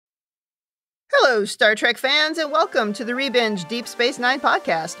Hello, Star Trek fans, and welcome to the Rebinge Deep Space Nine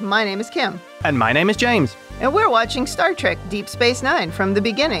podcast. My name is Kim. And my name is James. And we're watching Star Trek Deep Space Nine from the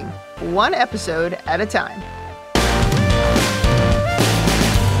beginning, one episode at a time.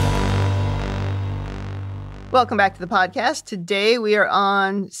 Welcome back to the podcast. Today we are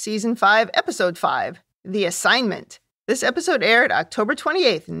on Season 5, Episode 5, The Assignment. This episode aired October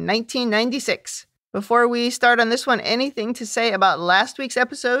 28th, 1996. Before we start on this one, anything to say about last week's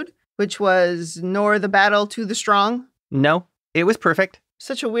episode, which was Nor the Battle to the Strong? No, it was perfect.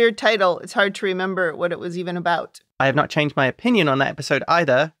 Such a weird title, it's hard to remember what it was even about. I have not changed my opinion on that episode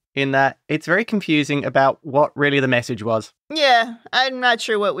either, in that it's very confusing about what really the message was. Yeah, I'm not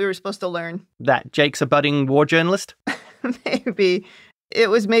sure what we were supposed to learn. That Jake's a budding war journalist? Maybe. It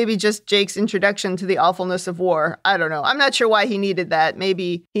was maybe just Jake's introduction to the awfulness of war. I don't know. I'm not sure why he needed that.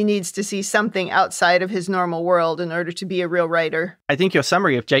 Maybe he needs to see something outside of his normal world in order to be a real writer. I think your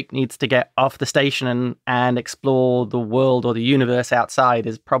summary of Jake needs to get off the station and explore the world or the universe outside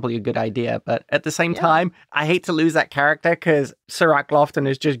is probably a good idea. But at the same time, I hate to lose that character because Sirach Lofton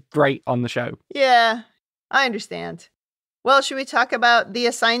is just great on the show. Yeah, I understand. Well, should we talk about The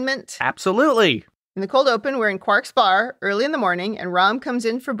Assignment? Absolutely. In the cold open, we're in Quark's bar early in the morning, and Rom comes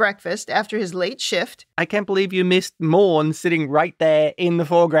in for breakfast after his late shift. I can't believe you missed Morn sitting right there in the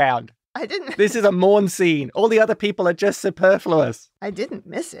foreground. I didn't. This is a Morn scene. All the other people are just superfluous. I didn't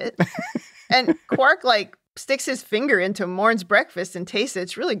miss it. And Quark, sticks his finger into Morn's breakfast and tastes it.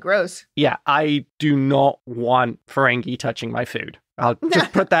 It's really gross. Yeah, I do not want Ferengi touching my food. I'll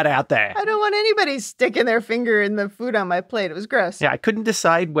just put that out there. I don't want anybody sticking their finger in the food on my plate. It was gross. Yeah, I couldn't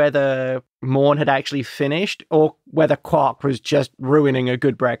decide whether Morn had actually finished or whether Quark was just ruining a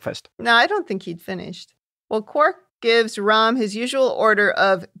good breakfast. No, I don't think he'd finished. Well, Quark gives Rom his usual order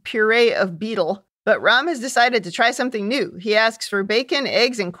of puree of beetle, but Rom has decided to try something new. He asks for bacon,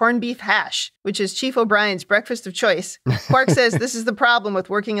 eggs, and corned beef hash, which is Chief O'Brien's breakfast of choice. Quark says this is the problem with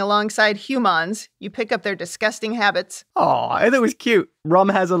working alongside humans. You pick up their disgusting habits. Oh, that was cute. Rom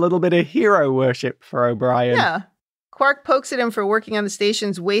has a little bit of hero worship for O'Brien. Yeah. Quark pokes at him for working on the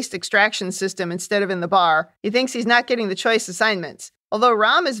station's waste extraction system instead of in the bar. He thinks he's not getting the choice assignments. Although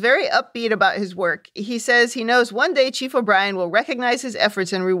Rom is very upbeat about his work, he says he knows one day Chief O'Brien will recognize his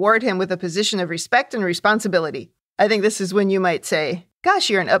efforts and reward him with a position of respect and responsibility. I think this is when you might say, gosh,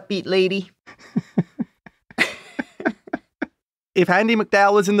 you're an upbeat lady. If Andy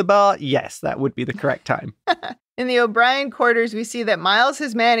McDowell was in the bar, yes, that would be the correct time. In the O'Brien quarters, we see that Miles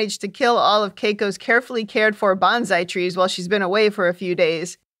has managed to kill all of Keiko's carefully cared for bonsai trees while she's been away for a few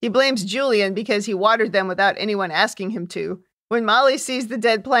days. He blames Julian because he watered them without anyone asking him to. When Molly sees the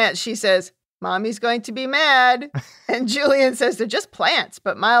dead plants, she says, Mommy's going to be mad. And Julian says they're just plants,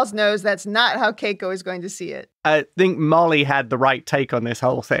 but Miles knows that's not how Keiko is going to see it. I think Molly had the right take on this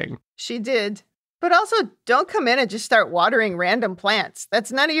whole thing. She did. But also, don't come in and just start watering random plants.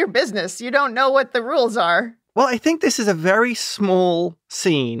 That's none of your business. You don't know what the rules are. Well, I think this is a very small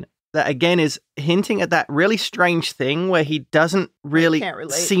scene that, again, is hinting at that really strange thing where he doesn't really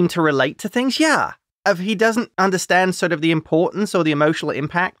seem to relate to things. Yeah. He doesn't understand sort of the importance or the emotional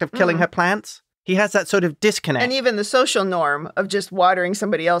impact of killing her plants. He has that sort of disconnect. And even the social norm of just watering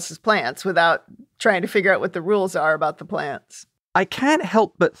somebody else's plants without trying to figure out what the rules are about the plants. I can't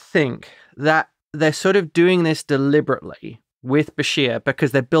help but think that they're sort of doing this deliberately with Bashir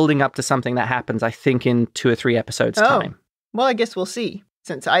because they're building up to something that happens, I think, in 2 or 3 episodes' time. Well, I guess we'll see,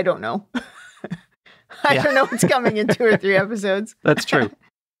 since I don't know. I don't know what's coming in 2 or 3 episodes. That's true.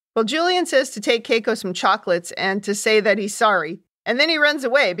 Well, Julian says to take Keiko some chocolates and to say that he's sorry. And then he runs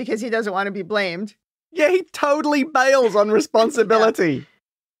away because he doesn't want to be blamed. Yeah, he totally bails on responsibility. Yeah.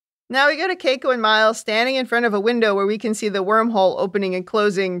 Now we go to Keiko and Miles standing in front of a window where we can see the wormhole opening and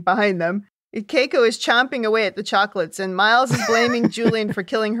closing behind them. Keiko is chomping away at the chocolates, and Miles is blaming Julian for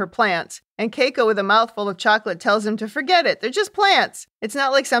killing her plants. And Keiko, with a mouthful of chocolate, tells him to forget it. They're just plants. It's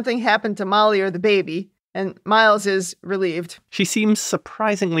not like something happened to Molly or the baby. And Miles is relieved. She seems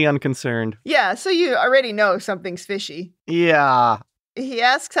surprisingly unconcerned. Yeah, so you already know something's fishy. Yeah. He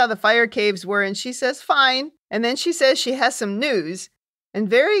asks how the fire caves were, and she says, fine. And then she says she has some news. And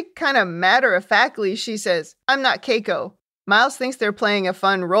very kind of matter-of-factly, she says, I'm not Keiko. Miles thinks they're playing a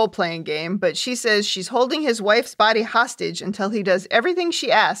fun role-playing game, but she says she's holding his wife's body hostage until he does everything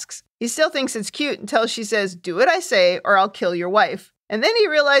she asks. He still thinks it's cute until she says, do what I say or I'll kill your wife. And then he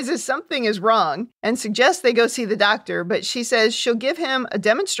realizes something is wrong and suggests they go see the doctor, but she says she'll give him a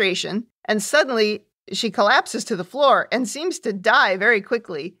demonstration, and suddenly she collapses to the floor and seems to die very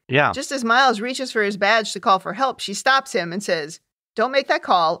quickly. Yeah. Just as Miles reaches for his badge to call for help, she stops him and says, don't make that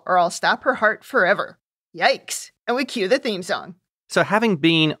call or I'll stop her heart forever. Yikes. And we cue the theme song. So having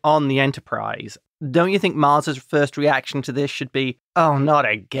been on the Enterprise, don't you think Miles's first reaction to this should be, oh, not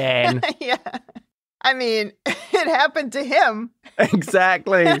again? Yeah. I mean, it happened to him.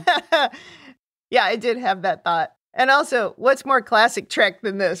 Exactly. Yeah, I did have that thought. And also, what's more classic Trek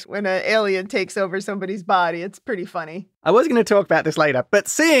than this when an alien takes over somebody's body? It's pretty funny. I was going to talk about this later, but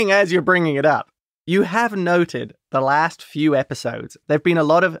seeing as you're bringing it up, you have noted the last few episodes, there have been a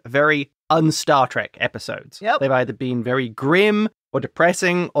lot of very un-Star Trek episodes. Yep. They've either been very grim or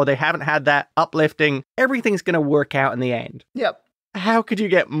depressing, or they haven't had that uplifting, everything's going to work out in the end. Yep. How could you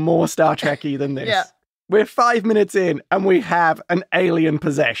get more Star Trek-y than this? Yeah. We're 5 minutes in, and we have an alien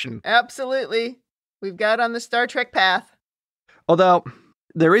possession. Absolutely. We've got on the Star Trek path. Although,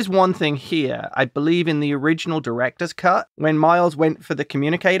 there is one thing here. I believe in the original director's cut, when Miles went for the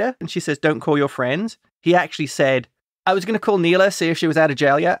communicator, and she says, don't call your friends, he actually said, I was going to call Neela, see if she was out of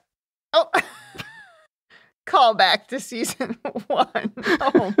jail yet. Oh, call back to season 1.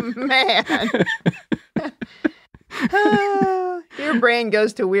 Oh, man. Your brain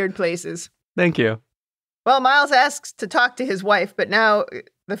goes to weird places. Thank you. Well, Miles asks to talk to his wife, but now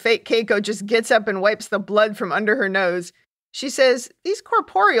the fake Keiko just gets up and wipes the blood from under her nose. She says, these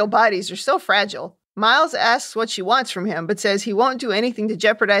corporeal bodies are so fragile. Miles asks what she wants from him, but says he won't do anything to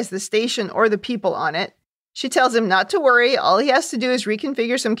jeopardize the station or the people on it. She tells him not to worry. All he has to do is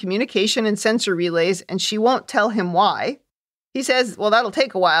reconfigure some communication and sensor relays, and she won't tell him why. He says, well, that'll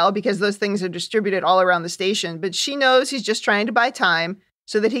take a while because those things are distributed all around the station, but she knows he's just trying to buy time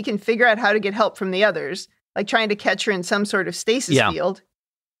so that he can figure out how to get help from the others, like trying to catch her in some sort of stasis field.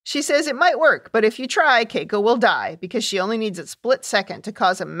 She says it might work, but if you try, Keiko will die because she only needs a split second to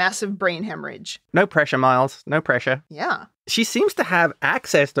cause a massive brain hemorrhage. No pressure, Miles. No pressure. Yeah. She seems to have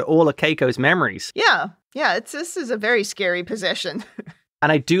access to all of Keiko's memories. Yeah. Yeah, this is a very scary possession.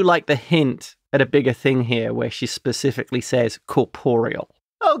 And I do like the hint at a bigger thing here where she specifically says corporeal.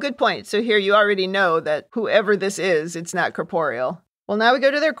 Oh, good point. So here you already know that whoever this is, it's not corporeal. Well, now we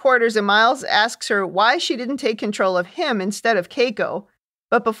go to their quarters and Miles asks her why she didn't take control of him instead of Keiko.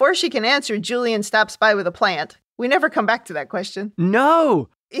 But before she can answer, Julian stops by with a plant. We never come back to that question. No!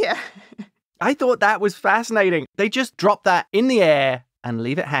 Yeah. I thought that was fascinating. They just drop that in the air and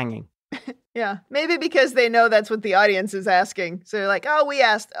leave it hanging. Yeah, maybe because they know that's what the audience is asking. So they're like, oh, we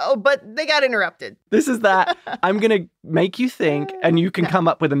asked. Oh, but they got interrupted. This is that. I'm going to make you think, and you can come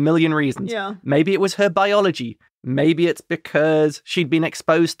up with a million reasons. Yeah. Maybe it was her biology. Maybe it's because she'd been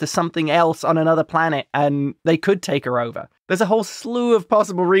exposed to something else on another planet and they could take her over. There's a whole slew of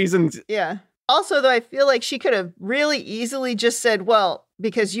possible reasons. Yeah. Also, though, I feel like she could have really easily just said, well,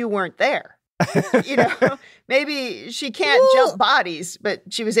 because you weren't there. You know, maybe she can't jump bodies, but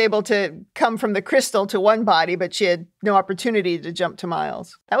she was able to come from the crystal to one body, but she had no opportunity to jump to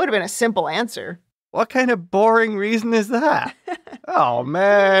Miles. That would have been a simple answer. What kind of boring reason is that? Oh,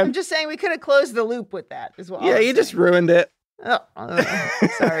 man. I'm just saying we could have closed the loop with that as well. Yeah, you just ruined it. Oh,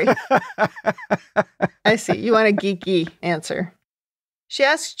 sorry. I see. You want a geeky answer. She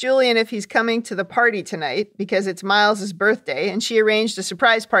asks Julian if he's coming to the party tonight because it's Miles' birthday and she arranged a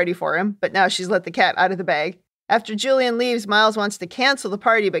surprise party for him, but now she's let the cat out of the bag. After Julian leaves, Miles wants to cancel the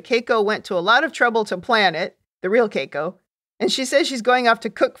party, but Keiko went to a lot of trouble to plan it, the real Keiko, and she says she's going off to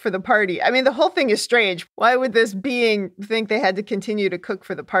cook for the party. I mean, the whole thing is strange. Why would this being think they had to continue to cook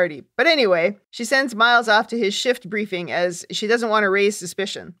for the party? But anyway, she sends Miles off to his shift briefing as she doesn't want to raise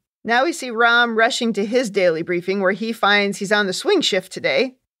suspicion. Now we see Ram rushing to his daily briefing where he finds he's on the swing shift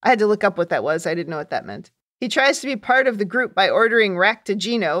today. I had to look up what that was. I didn't know what that meant. He tries to be part of the group by ordering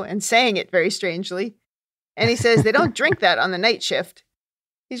Ractagino and saying it very strangely. And he says they don't drink that on the night shift.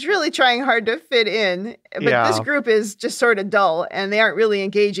 He's really trying hard to fit in, but this group is just sort of dull and they aren't really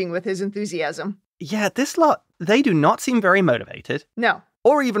engaging with his enthusiasm. Yeah, this lot, they do not seem very motivated. No.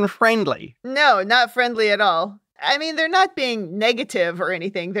 Or even friendly. No, not friendly at all. I mean, they're not being negative or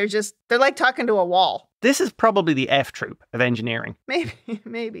anything. They're like talking to a wall. This is probably the F troop of engineering.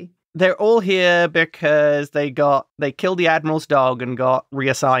 Maybe. They're all here because they killed the Admiral's dog and got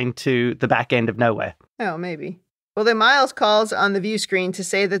reassigned to the back end of nowhere. Oh, maybe. Well, then Miles calls on the view screen to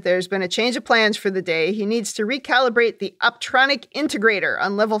say that there's been a change of plans for the day. He needs to recalibrate the optronic integrator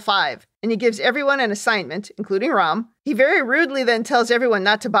on level 5, and he gives everyone an assignment, including Ram. He very rudely then tells everyone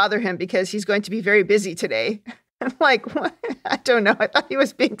not to bother him because he's going to be very busy today. I'm like, what? I don't know. I thought he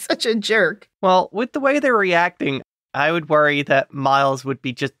was being such a jerk. Well, with the way they're reacting, I would worry that Miles would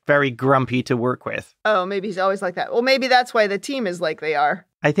be just very grumpy to work with. Oh, maybe he's always like that. Well, maybe that's why the team is like they are.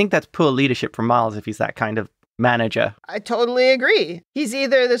 I think that's poor leadership from Miles if he's that kind of manager. I totally agree. He's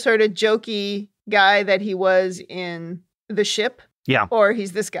either the sort of jokey guy that he was in The Ship, yeah, or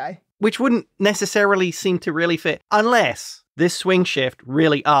he's this guy. Which wouldn't necessarily seem to really fit, unless this swing shift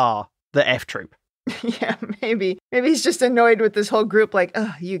really are the F Troop. Yeah, maybe. Maybe he's just annoyed with this whole group, like,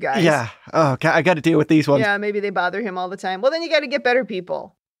 oh, you guys. Yeah. Oh, I got to deal with these ones. Yeah, maybe they bother him all the time. Well, then you got to get better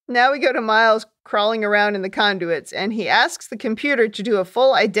people. Now we go to Miles crawling around in the conduits, and he asks the computer to do a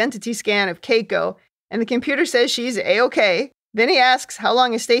full identity scan of Keiko, and the computer says she's A-OK. Then he asks how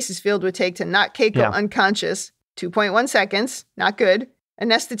long a stasis field would take to knock Keiko unconscious. 2.1 seconds. Not good.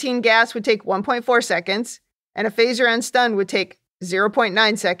 Anestetine gas would take 1.4 seconds, and a phaser on stun would take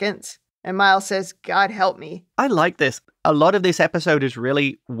 0.9 seconds. And Miles says, God help me. I like this. A lot of this episode is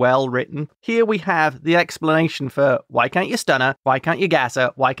really well written. Here we have the explanation for why can't you stun her? Why can't you gas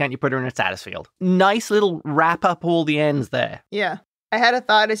her? Why can't you put her in a status field? Nice little wrap up all the ends there. Yeah. I had a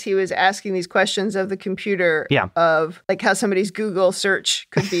thought as he was asking these questions of the computer of like how somebody's Google search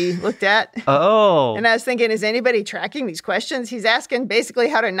could be looked at. Oh. And I was thinking, is anybody tracking these questions? He's asking basically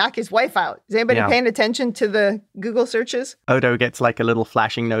how to knock his wife out. Is anybody paying attention to the Google searches? Odo gets like a little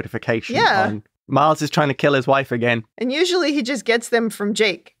flashing notification on Miles is trying to kill his wife again. And usually he just gets them from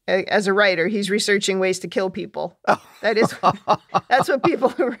Jake. As a writer, he's researching ways to kill people. Oh. That's what people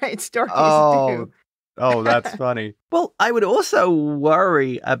who write stories do. Oh, that's funny. Well, I would also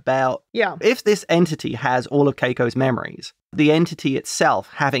worry about if this entity has all of Keiko's memories, the entity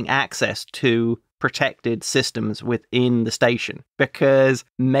itself having access to protected systems within the station, because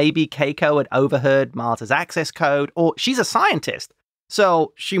maybe Keiko had overheard Miles's access code, or she's a scientist.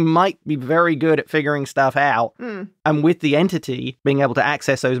 So she might be very good at figuring stuff out. And with the entity being able to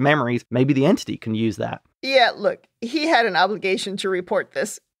access those memories, maybe the entity can use that. Yeah, look, he had an obligation to report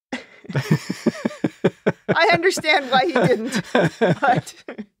this. I understand why he didn't. But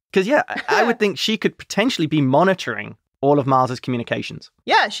because, I would think she could potentially be monitoring all of Miles's communications.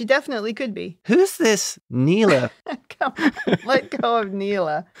 Yeah, she definitely could be. Who's this Neela? Let go of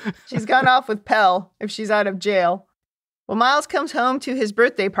Neela. She's gone off with Pell if she's out of jail. Well, Miles comes home to his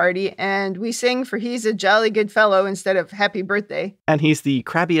birthday party, and we sing for He's a Jolly Good Fellow instead of Happy Birthday. And he's the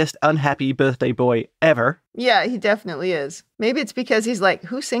crabbiest, unhappy birthday boy ever. Yeah, he definitely is. Maybe it's because he's like,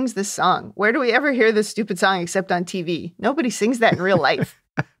 who sings this song? Where do we ever hear this stupid song except on TV? Nobody sings that in real life.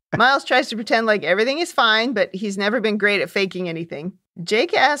 Miles tries to pretend like everything is fine, but he's never been great at faking anything.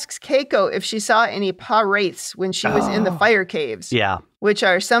 Jake asks Keiko if she saw any Pa Wraiths when she was in the fire caves. Yeah. Which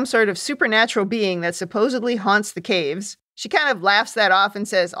are some sort of supernatural being that supposedly haunts the caves. She kind of laughs that off and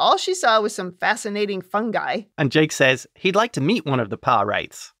says all she saw was some fascinating fungi. And Jake says he'd like to meet one of the Pa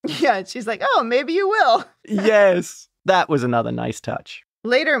Wraiths. Yeah, and she's like, oh, maybe you will. Yes, that was another nice touch.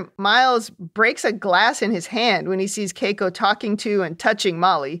 Later, Miles breaks a glass in his hand when he sees Keiko talking to and touching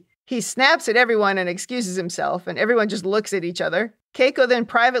Molly. He snaps at everyone and excuses himself, and everyone just looks at each other. Keiko then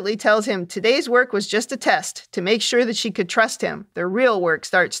privately tells him today's work was just a test to make sure that she could trust him. The real work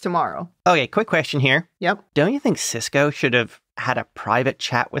starts tomorrow. Okay, quick question here. Yep. Don't you think Cisco should have had a private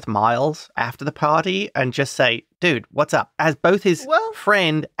chat with Miles after the party and just say, dude, what's up? As both his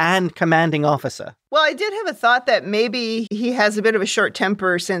friend and commanding officer. Well, I did have a thought that maybe he has a bit of a short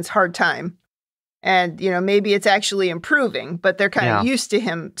temper since hard time. And, maybe it's actually improving, but they're kind of used to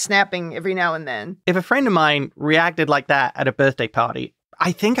him snapping every now and then. If a friend of mine reacted like that at a birthday party,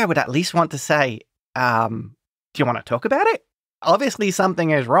 I think I would at least want to say, do you want to talk about it? Obviously, something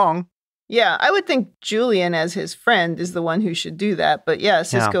is wrong. Yeah, I would think Julian as his friend is the one who should do that. But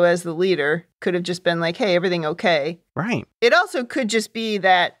Cisco as the leader could have just been like, hey, everything okay? Right. It also could just be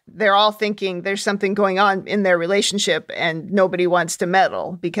that they're all thinking there's something going on in their relationship and nobody wants to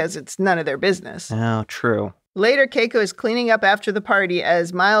meddle because it's none of their business. Oh, true. Later, Keiko is cleaning up after the party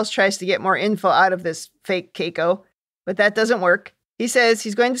as Miles tries to get more info out of this fake Keiko. But that doesn't work. He says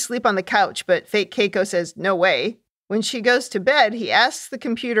he's going to sleep on the couch, but fake Keiko says no way. When she goes to bed, he asks the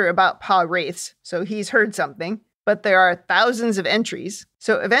computer about Pa Wraiths, so he's heard something, but there are thousands of entries.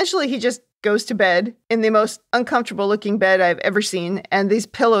 So eventually he just goes to bed in the most uncomfortable looking bed I've ever seen, and these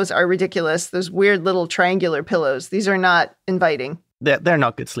pillows are ridiculous. Those weird little triangular pillows. These are not inviting. They're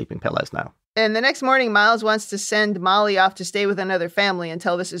not good sleeping pillows, no. And the next morning, Miles wants to send Molly off to stay with another family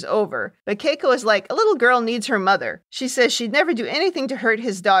until this is over. But Keiko is like, a little girl needs her mother. She says she'd never do anything to hurt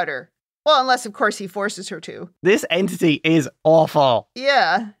his daughter. Well, unless, of course, he forces her to. This entity is awful.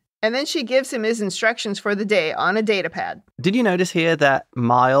 Yeah. And then she gives him his instructions for the day on a data pad. Did you notice here that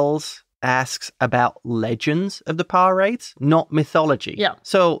Miles asks about legends of the Pa Wraiths, not mythology? Yeah.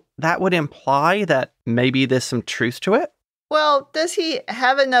 So that would imply that maybe there's some truth to it? Well, does he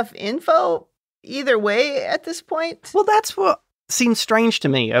have enough info either way at this point? Well, that's what seems strange to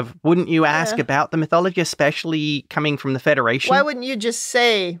me. Wouldn't you ask about the mythology, especially coming from the Federation? Why wouldn't you just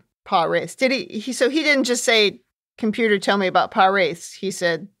say Pa Wraiths? So he didn't just say, computer, tell me about Pa Wraiths. He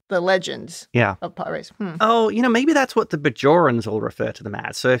said the legends of pod race. Oh, maybe that's what the Bajorans all refer to them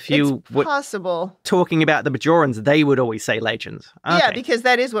as. So if you were possible talking about the Bajorans, they would always say legends. Okay. Yeah, because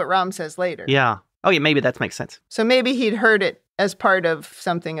that is what Rom says later. Yeah. Oh, yeah, maybe that makes sense. So maybe he'd heard it as part of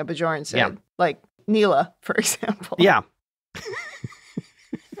something a Bajoran said. Like Neela, for example. Yeah.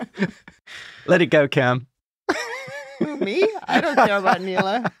 Let it go, Cam. Me? I don't care about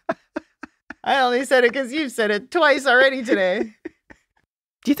Neela. I only said it because you've said it twice already today.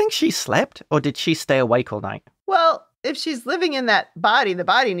 Do you think she slept, or did she stay awake all night? Well, if she's living in that body, the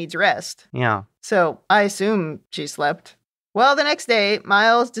body needs rest. Yeah. So I assume she slept. Well, the next day,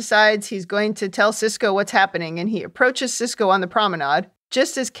 Miles decides he's going to tell Sisko what's happening, and he approaches Sisko on the promenade,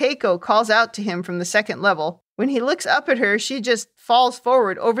 just as Keiko calls out to him from the second level. When he looks up at her, she just falls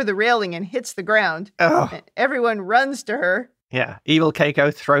forward over the railing and hits the ground. And everyone runs to her. Yeah, evil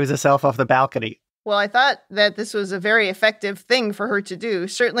Keiko throws herself off the balcony. Well, I thought that this was a very effective thing for her to do.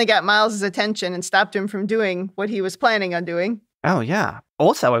 Certainly got Miles' attention and stopped him from doing what he was planning on doing. Oh, yeah.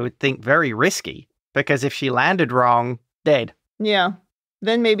 Also, I would think very risky, because if she landed wrong, dead. Yeah.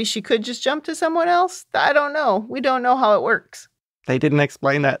 Then maybe she could just jump to someone else? I don't know. We don't know how it works. They didn't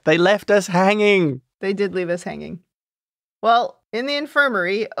explain that. They left us hanging. They did leave us hanging. Well, in the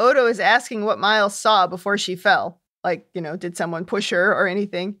infirmary, Odo is asking what Miles saw before she fell. Like, did someone push her or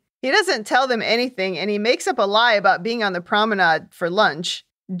anything? He doesn't tell them anything, and he makes up a lie about being on the promenade for lunch.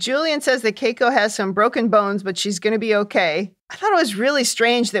 Julian says that Keiko has some broken bones, but she's going to be okay. I thought it was really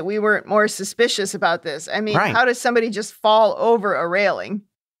strange that we weren't more suspicious about this. I mean, How does somebody just fall over a railing?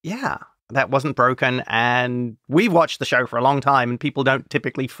 Yeah, that wasn't broken, and we've watched the show for a long time, and people don't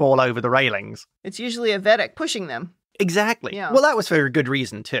typically fall over the railings. It's usually a Vedek pushing them. Exactly. Yeah. Well, that was for a good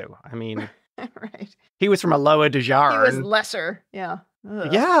reason, too. I mean, right. He was from a lower Bajor. He was lesser, yeah.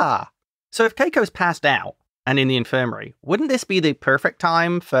 Ugh. Yeah. So if Keiko's passed out and in the infirmary, wouldn't this be the perfect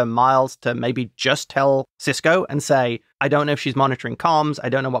time for Miles to maybe just tell Sisko and say, I don't know if she's monitoring comms, I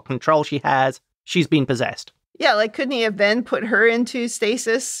don't know what control she has, she's been possessed. Yeah, like couldn't he have then put her into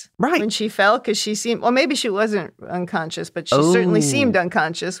stasis when she fell? Because she seemed, well, maybe she wasn't unconscious, but she certainly seemed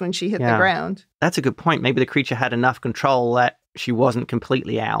unconscious when she hit the ground. That's a good point. Maybe the creature had enough control that she wasn't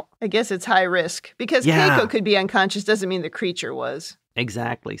completely out. I guess it's high risk. Because Keiko could be unconscious doesn't mean the creature was.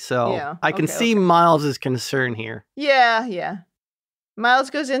 Exactly. So I can see Miles's concern here. Yeah. Miles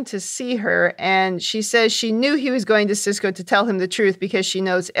goes in to see her, and she says she knew he was going to Sisko to tell him the truth because she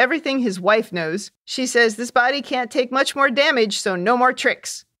knows everything his wife knows. She says this body can't take much more damage, so no more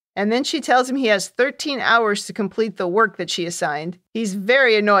tricks. And then she tells him he has 13 hours to complete the work that she assigned. He's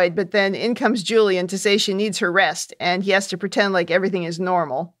very annoyed, but then in comes Julian to say she needs her rest, and he has to pretend like everything is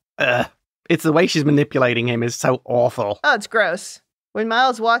normal. It's the way she's manipulating him is so awful. Oh, it's gross. When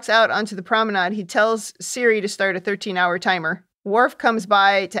Miles walks out onto the promenade, he tells Siri to start a 13-hour timer. Worf comes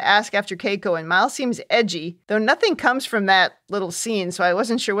by to ask after Keiko, and Miles seems edgy, though nothing comes from that little scene, so I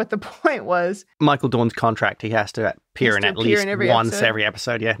wasn't sure what the point was. Michael Dorn's contract, he has to appear in at least once every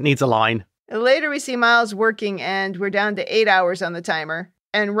episode, needs a line. Later we see Miles working, and we're down to 8 hours on the timer.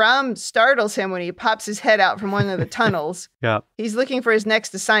 And Rom startles him when he pops his head out from one of the tunnels. He's looking for his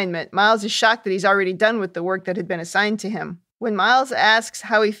next assignment. Miles is shocked that he's already done with the work that had been assigned to him. When Miles asks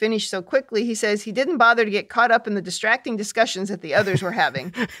how he finished so quickly, he says he didn't bother to get caught up in the distracting discussions that the others were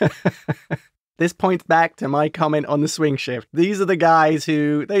having. This points back to my comment on the swing shift. These are the guys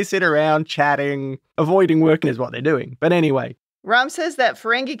who, they sit around chatting, avoiding working is what they're doing. But anyway. Rom says that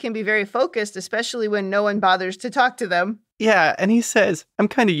Ferengi can be very focused, especially when no one bothers to talk to them. Yeah, and he says, I'm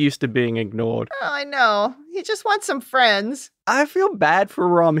kind of used to being ignored. Oh, I know. He just wants some friends. I feel bad for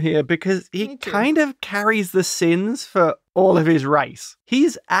Rom here because he kind of carries the sins for all of his race.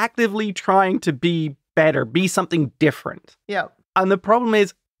 He's actively trying to be better, be something different. Yep. And the problem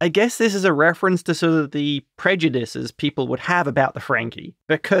is, I guess this is a reference to sort of the prejudices people would have about the Ferengi,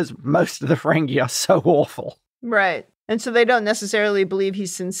 because most of the Ferengi are so awful. Right. And so they don't necessarily believe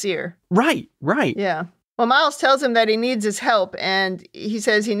he's sincere. Right. Yeah. Well, Miles tells him that he needs his help, and he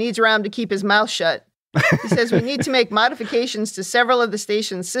says he needs Rom to keep his mouth shut. He says we need to make modifications to several of the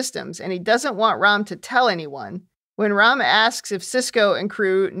station's systems, and he doesn't want Rom to tell anyone. When Rom asks if Sisko and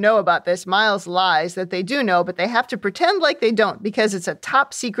crew know about this, Miles lies that they do know, but they have to pretend like they don't because it's a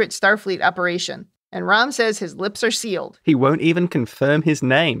top secret Starfleet operation. And Rom says his lips are sealed. He won't even confirm his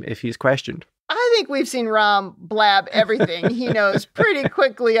name if he's questioned. I think we've seen Rom blab everything he knows pretty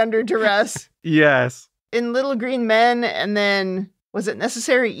quickly under duress. Yes. In Little Green Men, and then, was it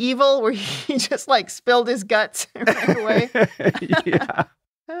Necessary Evil, where he just, spilled his guts right away? Yeah.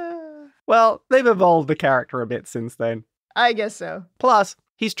 Well, they've evolved the character a bit since then. I guess so. Plus,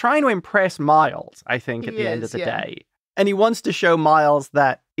 he's trying to impress Miles, I think, at the end of the day. And he wants to show Miles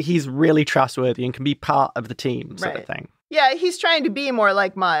that he's really trustworthy and can be part of the team sort of thing. Yeah, he's trying to be more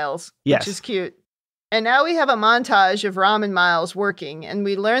like Miles, which is cute. And now we have a montage of Rom and Miles working, and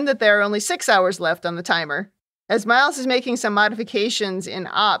we learn that there are only 6 hours left on the timer. As Miles is making some modifications in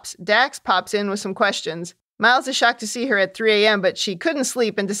ops, Dax pops in with some questions. Miles is shocked to see her at 3 a.m., but she couldn't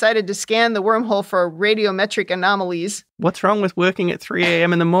sleep and decided to scan the wormhole for radiometric anomalies. What's wrong with working at 3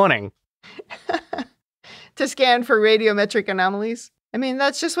 a.m. in the morning? To scan for radiometric anomalies? I mean,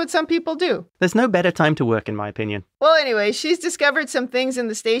 that's just what some people do. There's no better time to work, in my opinion. Well, anyway, she's discovered some things in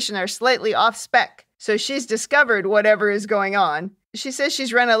the station are slightly off spec. So she's discovered whatever is going on. She says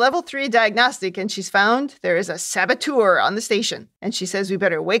she's run a level 3 diagnostic and she's found there is a saboteur on the station. And she says we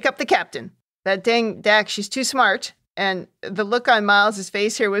better wake up the captain. That dang Dax, she's too smart. And the look on Miles'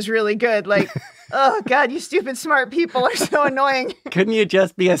 face here was really good. Like, oh, God, you stupid smart people are so annoying. Couldn't you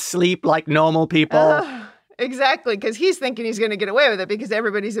just be asleep like normal people? Exactly, because he's thinking he's going to get away with it because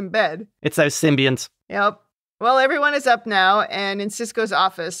everybody's in bed. It's those symbionts. Yep. Well, everyone is up now and in Sisko's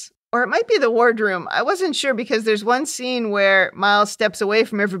office. Or it might be the wardroom. I wasn't sure because there's one scene where Miles steps away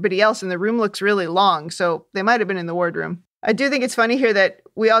from everybody else and the room looks really long. So they might have been in the wardroom. I do think it's funny here that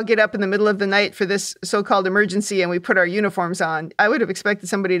we all get up in the middle of the night for this so-called emergency and we put our uniforms on. I would have expected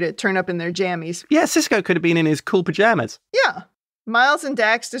somebody to turn up in their jammies. Yeah, Sisko could have been in his cool pajamas. Yeah. Miles and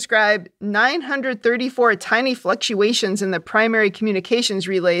Dax describe 934 tiny fluctuations in the primary communications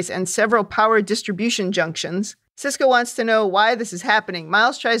relays and several power distribution junctions. Sisko wants to know why this is happening.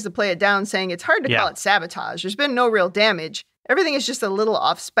 Miles tries to play it down, saying it's hard to call it sabotage. There's been no real damage. Everything is just a little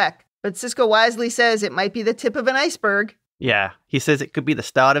off spec. But Sisko wisely says it might be the tip of an iceberg. Yeah, he says it could be the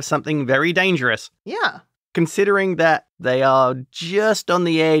start of something very dangerous. Yeah. Considering that they are just on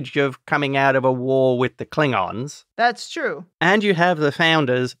the edge of coming out of a war with the Klingons. That's true. And you have the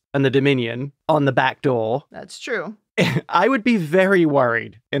Founders and the Dominion on the back door. That's true. I would be very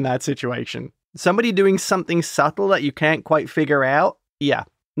worried in that situation. Somebody doing something subtle that you can't quite figure out. Yeah.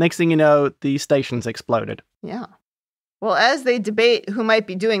 Next thing you know, the station's exploded. Yeah. Well, as they debate who might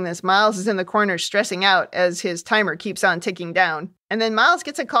be doing this, Miles is in the corner stressing out as his timer keeps on ticking down. And then Miles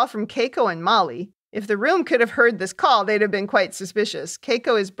gets a call from Keiko and Molly. If the room could have heard this call, they'd have been quite suspicious.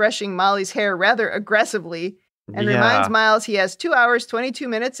 Keiko is brushing Molly's hair rather aggressively and reminds Miles he has 2 hours, 22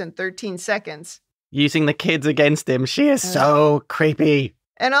 minutes, and 13 seconds. Using the kids against him. She is so creepy.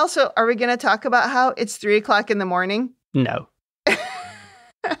 And also, are we going to talk about how it's 3 o'clock in the morning? No.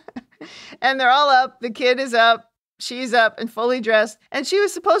 And they're all up. The kid is up. She's up and fully dressed. And she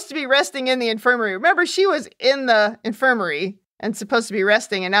was supposed to be resting in the infirmary. Remember, she was in the infirmary and supposed to be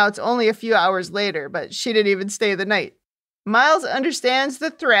resting. And now it's only a few hours later, but she didn't even stay the night. Miles understands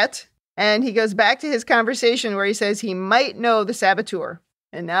the threat. And he goes back to his conversation where he says he might know the saboteur.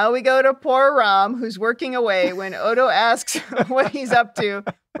 And now we go to poor Rom, who's working away when Odo asks what he's up to.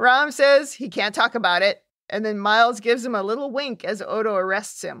 Rom says he can't talk about it. And then Miles gives him a little wink as Odo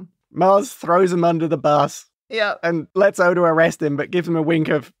arrests him. Miles throws him under the bus. Yeah. And lets Odo arrest him, but gives him a wink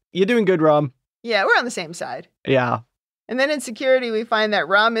of, you're doing good, Rom. Yeah, we're on the same side. Yeah. And then in security, we find that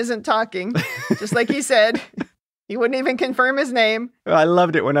Rom isn't talking, just like he said. He wouldn't even confirm his name. I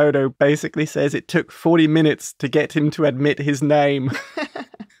loved it when Odo basically says it took 40 minutes to get him to admit his name.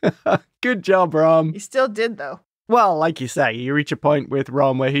 Good job, Rom. He still did, though. Well, like you say, you reach a point with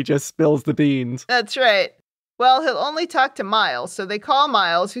Rom where he just spills the beans. That's right. Well, he'll only talk to Miles, so they call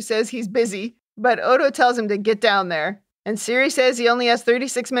Miles, who says he's busy, but Odo tells him to get down there. And Siri says he only has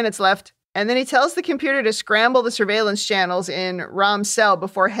 36 minutes left. And then he tells the computer to scramble the surveillance channels in Rom's cell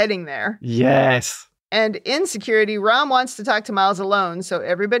before heading there. Yes. And in security, Rom wants to talk to Miles alone, so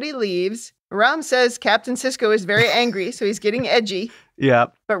everybody leaves. Rom says Captain Sisko is very angry, so he's getting edgy. Yeah.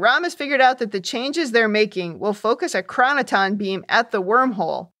 But Rom has figured out that the changes they're making will focus a chronoton beam at the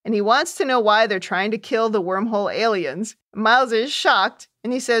wormhole, and he wants to know why they're trying to kill the wormhole aliens. Miles is shocked,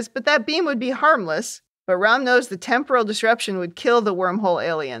 and he says, but that beam would be harmless. But Rom knows the temporal disruption would kill the wormhole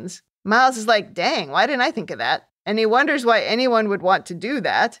aliens. Miles is like, dang, why didn't I think of that? And he wonders why anyone would want to do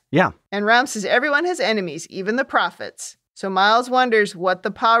that. Yeah. And Rom says everyone has enemies, even the prophets. So Miles wonders what the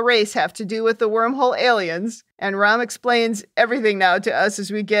Pa race have to do with the wormhole aliens. And Rom explains everything now to us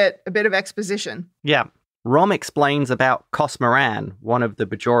as we get a bit of exposition. Yeah. Rom explains about Cosmoran, one of the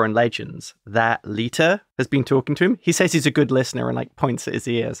Bajoran legends, that Lita has been talking to him. He says he's a good listener and points at his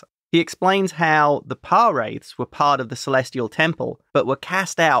ears. He explains how the Pa wraiths were part of the Celestial Temple, but were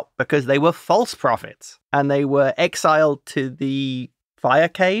cast out because they were false prophets. And they were exiled to the fire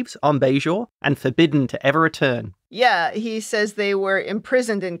caves on Bajor and forbidden to ever return. Yeah, he says they were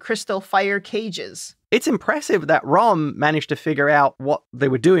imprisoned in crystal fire cages. It's impressive that Rom managed to figure out what they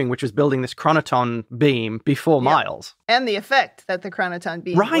were doing, which was building this chronoton beam before Miles. And the effect that the chronoton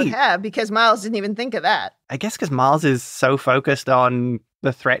beam would have, because Miles didn't even think of that. I guess because Miles is so focused on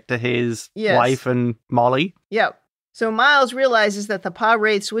the threat to his wife and Molly. Yep. So Miles realizes that the Pa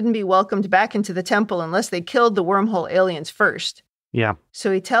Wraiths wouldn't be welcomed back into the temple unless they killed the wormhole aliens first. Yeah.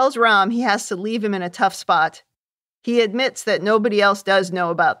 So he tells Rom he has to leave him in a tough spot. He admits that nobody else does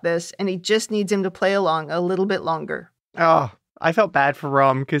know about this, and he just needs him to play along a little bit longer. Oh, I felt bad for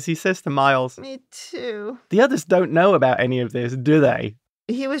Rom, because he says to Miles, Me too. The others don't know about any of this, do they?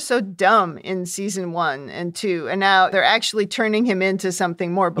 He was so dumb in season 1 and 2, and now they're actually turning him into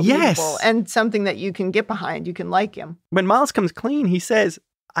something more believable and something that you can get behind. You can like him. When Miles comes clean, he says,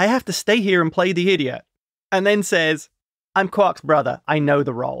 I have to stay here and play the idiot. And then says, I'm Quark's brother. I know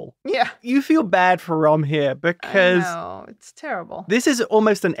the role. Yeah. You feel bad for Rom here because... I know. It's terrible. This is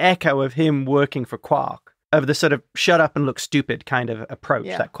almost an echo of him working for Quark, of the sort of shut up and look stupid kind of approach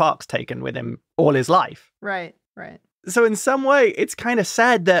that Quark's taken with him all his life. Right, right. So in some way, it's kind of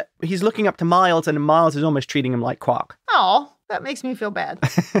sad that he's looking up to Miles and Miles is almost treating him like Quark. Oh, that makes me feel bad.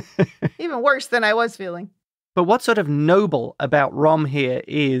 Even worse than I was feeling. But what's sort of noble about Rom here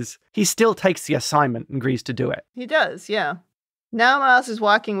is he still takes the assignment and agrees to do it. He does, yeah. Now Miles is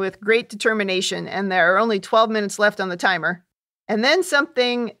walking with great determination, and there are only 12 minutes left on the timer. And then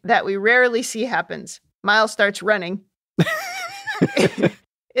something that we rarely see happens. Miles starts running.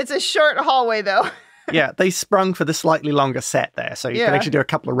 It's a short hallway, though. Yeah, they sprung for the slightly longer set there, so you can actually do a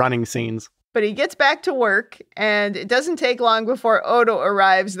couple of running scenes. But he gets back to work, and it doesn't take long before Odo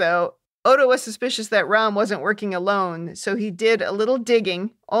arrives, though. Odo was suspicious that Rom wasn't working alone, so he did a little digging,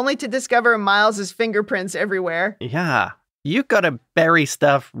 only to discover Miles's fingerprints everywhere. Yeah, you gotta bury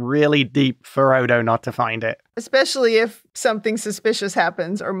stuff really deep for Odo not to find it. Especially if something suspicious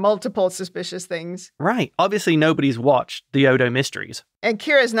happens, or multiple suspicious things. Right, obviously nobody's watched the Odo Mysteries. And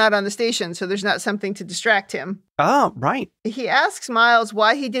Kira's not on the station, so there's not something to distract him. Oh, right. He asks Miles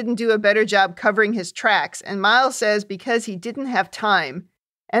why he didn't do a better job covering his tracks, and Miles says because he didn't have time.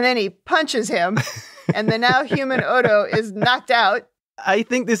 And then he punches him, and the now human Odo is knocked out. I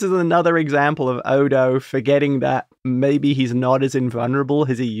think this is another example of Odo forgetting that maybe he's not as invulnerable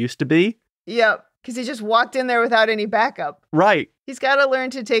as he used to be. Yep, because he just walked in there without any backup. Right. He's got to learn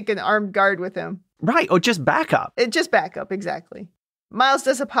to take an armed guard with him. Right, or just backup. Just backup, exactly. Miles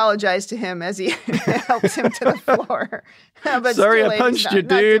does apologize to him as he helps him to the floor. But sorry, I punched you,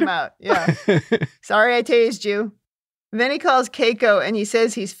 dude. Him out. Yeah. Sorry, I tased you. Then he calls Keiko and he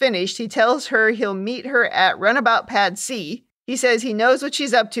says he's finished. He tells her he'll meet her at Runabout Pad C. He says he knows what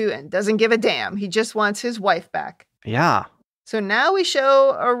she's up to and doesn't give a damn. He just wants his wife back. Yeah. So now we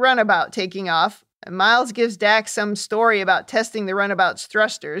show a runabout taking off. Miles gives Dax some story about testing the runabout's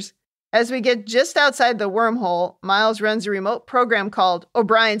thrusters. As we get just outside the wormhole, Miles runs a remote program called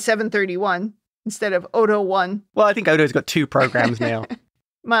O'Brien 731 instead of Odo 1. Well, I think Odo's got 2 programs now.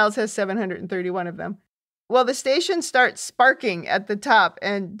 Miles has 731 of them. Well, the station starts sparking at the top,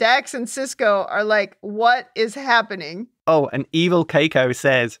 and Dax and Sisko are like, what is happening? Oh, and evil Keiko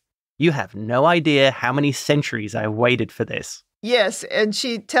says, you have no idea how many centuries I waited for this. Yes, and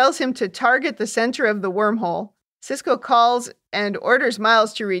she tells him to target the center of the wormhole. Sisko calls and orders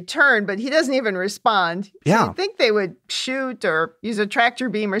Miles to return, but he doesn't even respond. Yeah. So you'd think they would shoot or use a tractor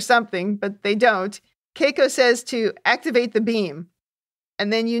beam or something, but they don't. Keiko says to activate the beam.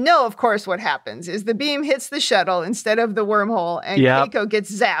 And then you know, of course, what happens is the beam hits the shuttle instead of the wormhole, and Keiko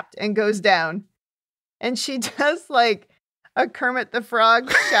gets zapped and goes down. And she does like a Kermit the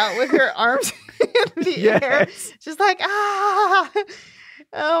Frog shout with her arms in the air. Just like, ah!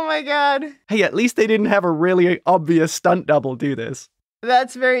 Oh my God. Hey, at least they didn't have a really obvious stunt double do this.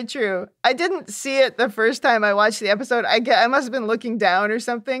 That's very true. I didn't see it the first time I watched the episode. I must have been looking down or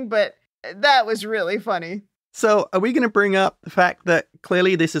something, but that was really funny. So are we going to bring up the fact that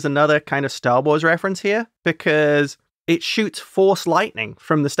clearly this is another kind of Star Wars reference here? Because it shoots force lightning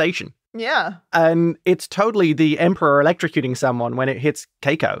from the station. Yeah. And it's totally the Emperor electrocuting someone when it hits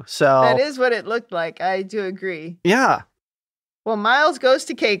Keiko. So that is what it looked like. I do agree. Yeah. Well, Miles goes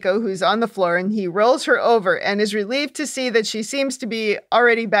to Keiko, who's on the floor, and he rolls her over and is relieved to see that she seems to be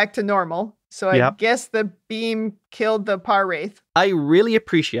already back to normal. So I guess the beam killed the Pa Wraith. I really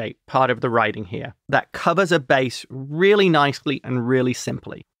appreciate part of the writing here that covers a base really nicely and really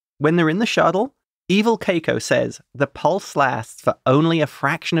simply. When they're in the shuttle, evil Keiko says the pulse lasts for only a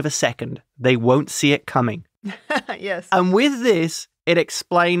fraction of a second. They won't see it coming. Yes. And with this, It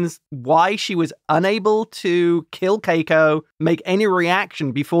explains why she was unable to kill Keiko, make any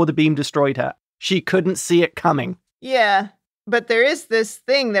reaction before the beam destroyed her. She couldn't see it coming. Yeah, but there is this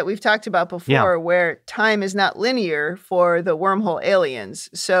thing that we've talked about before where time is not linear for the wormhole aliens.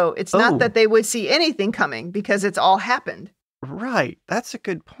 So it's not that they would see anything coming because it's all happened. Right. That's a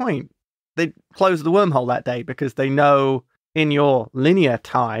good point. They closed the wormhole that day because they know in your linear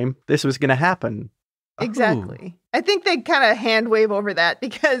time this was going to happen. Exactly. I think they kind of hand wave over that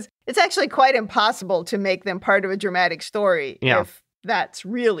because it's actually quite impossible to make them part of a dramatic story if that's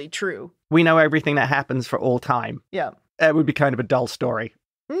really true. We know everything that happens for all time. Yeah. It would be kind of a dull story.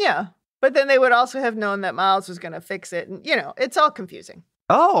 Yeah. But then they would also have known that Miles was going to fix it. And, it's all confusing.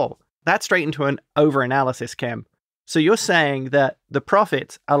 Oh, that's straight into an over-analysis, Kim. So you're saying that the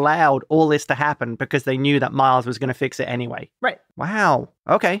prophets allowed all this to happen because they knew that Miles was going to fix it anyway. Right. Wow.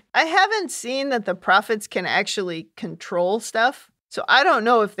 Okay. I haven't seen that the prophets can actually control stuff. So I don't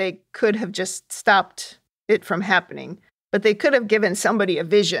know if they could have just stopped it from happening. But they could have given somebody a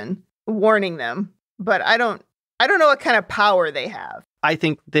vision warning them. But I don't know what kind of power they have. I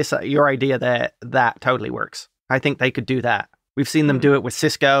think your idea there, that totally works. I think they could do that. We've seen them do it with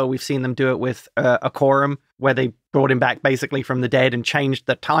Cisco. We've seen them do it with Akorum, where they brought him back basically from the dead and changed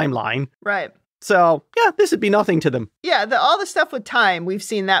the timeline. Right. So, yeah, this would be nothing to them. Yeah, all the stuff with time, we've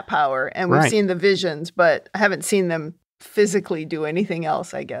seen that power, and we've seen the visions, but I haven't seen them physically do anything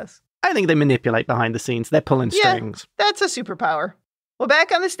else, I guess. I think they manipulate behind the scenes. They're pulling strings. That's a superpower. Well,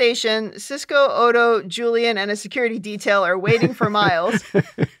 back on the station, Cisco, Odo, Julian, and a security detail are waiting for Miles,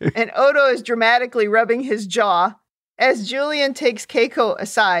 and Odo is dramatically rubbing his jaw. As Julian takes Keiko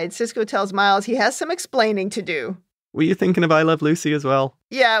aside, Cisco tells Miles he has some explaining to do. Were you thinking of I Love Lucy as well?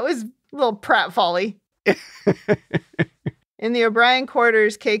 Yeah, it was a little pratfally. In the O'Brien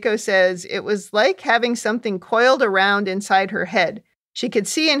quarters, Keiko says it was like having something coiled around inside her head. She could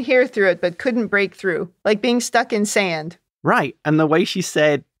see and hear through it, but couldn't break through, like being stuck in sand. Right, and the way she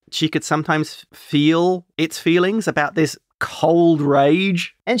said she could sometimes feel its feelings about this cold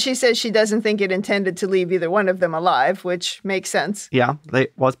rage. And she says she doesn't think it intended to leave either one of them alive, which makes sense. Yeah,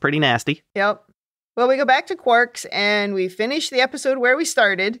 it was pretty nasty. Yep. Well, we go back to Quarks and we finish the episode where we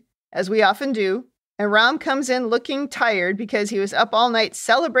started, as we often do. And Ram comes in looking tired because he was up all night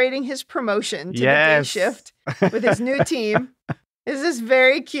celebrating his promotion to the day shift with his new team. This is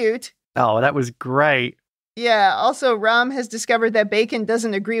very cute. Oh, that was great. Yeah, also Ram has discovered that bacon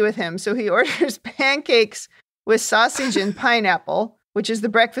doesn't agree with him, so he orders pancakes with sausage and pineapple, which is the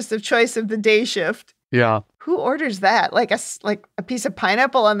breakfast of choice of the day shift. Yeah. Who orders that? Like a piece of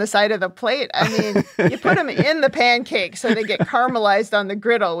pineapple on the side of the plate? I mean, you put them in the pancake so they get caramelized on the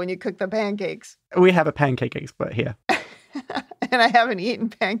griddle when you cook the pancakes. We have a pancake expert here. And I haven't eaten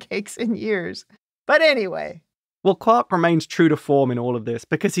pancakes in years. But anyway. Well, Quark remains true to form in all of this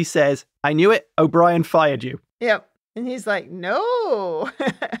because he says, I knew it, O'Brien fired you. Yep. And he's like, no.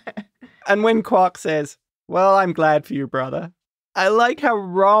 And when Quark says, well, I'm glad for you, brother. I like how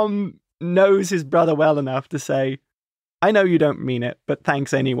Rom knows his brother well enough to say, I know you don't mean it, but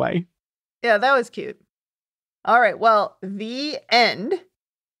thanks anyway. Yeah, that was cute. All right, well, the end.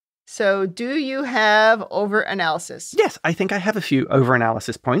 So do you have over-analysis? Yes, I think I have a few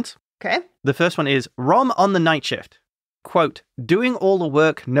over-analysis points. Okay. The first one is Rom on the night shift. Quote, doing all the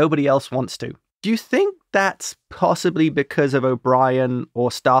work nobody else wants to. Do you think that's possibly because of O'Brien or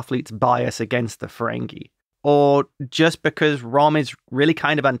Starfleet's bias against the Ferengi? Or just because Rom is really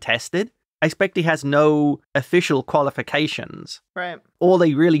kind of untested? I expect he has no official qualifications. Right. All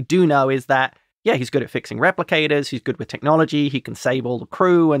they really do know is that, yeah, he's good at fixing replicators, he's good with technology, he can save all the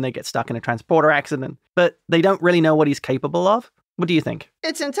crew when they get stuck in a transporter accident, but they don't really know what he's capable of. What do you think?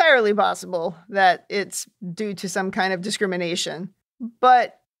 It's entirely possible that it's due to some kind of discrimination,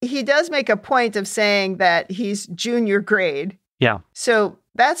 but he does make a point of saying that he's junior grade. Yeah. So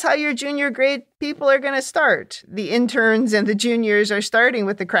that's how your junior grade people are going to start. The interns and the juniors are starting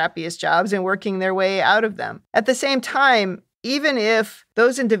with the crappiest jobs and working their way out of them. At the same time, even if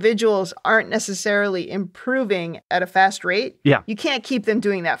those individuals aren't necessarily improving at a fast rate, you can't keep them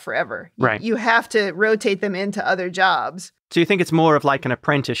doing that forever. Right. You have to rotate them into other jobs. So you think it's more of like an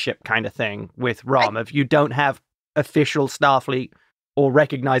apprenticeship kind of thing with Rom? If you don't have official Starfleet or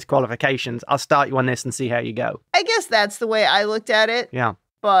recognized qualifications, I'll start you on this and see how you go. I guess that's the way I looked at it. Yeah.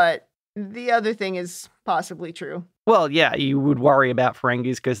 But the other thing is possibly true. Well, yeah, you would worry about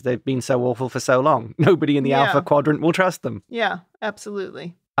Ferengis because they've been so awful for so long. Nobody in the Alpha Quadrant will trust them. Yeah,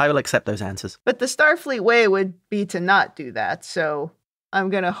 absolutely. I will accept those answers. But the Starfleet way would be to not do that, so I'm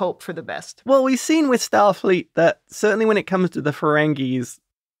going to hope for the best. Well, we've seen with Starfleet that certainly when it comes to the Ferengis,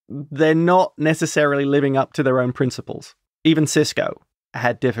 they're not necessarily living up to their own principles. Even Sisko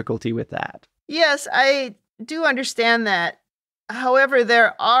had difficulty with that. Yes, I do understand that. However,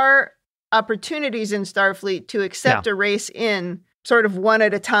 there are opportunities in Starfleet to accept a race in sort of one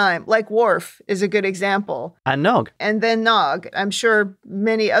at a time, like Worf is a good example. And Nog. And then Nog. I'm sure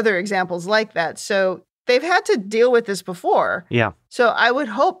many other examples like that. So they've had to deal with this before. Yeah. So I would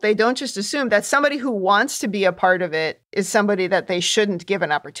hope they don't just assume that somebody who wants to be a part of it is somebody that they shouldn't give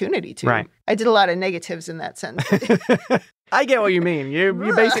an opportunity to. Right. I did a lot of negatives in that sentence. I get what you mean. You're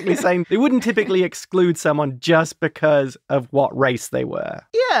basically saying they wouldn't typically exclude someone just because of what race they were.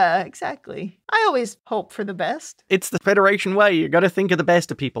 Yeah, exactly. I always hope for the best. It's the Federation way. You got to think of the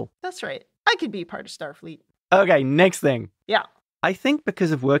best of people. That's right. I could be part of Starfleet. Okay, next thing. Yeah. I think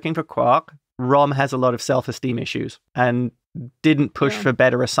because of working for Quark, Rom has a lot of self-esteem issues and didn't push for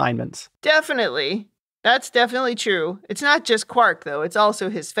better assignments. Definitely. That's definitely true. It's not just Quark, though. It's also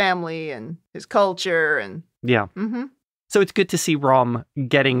his family and his culture and... Yeah. Mm-hmm. So it's good to see Rom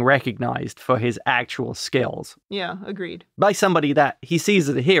getting recognized for his actual skills. Yeah, agreed. By somebody that he sees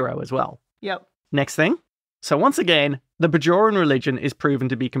as a hero as well. Yep. Next thing. So once again, the Bajoran religion is proven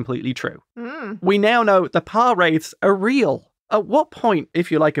to be completely true. We now know the Par-Wraiths are real. At what point,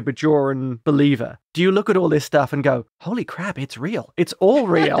 if you're like a Bajoran believer, do you look at all this stuff and go, holy crap, it's real. It's all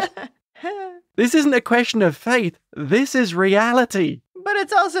real. This isn't a question of faith. This is reality. But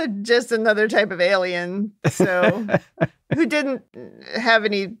it's also just another type of alien, so who didn't have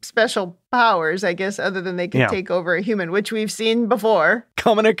any special powers, I guess, other than they could take over a human, which we've seen before.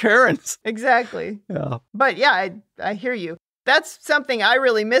 Common occurrence. Exactly. Yeah. But yeah, I hear you. That's something I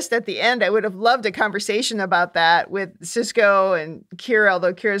really missed at the end. I would have loved a conversation about that with Sisko and Kira,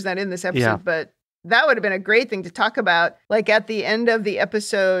 although Kira's not in this episode, but that would have been a great thing to talk about, like at the end of the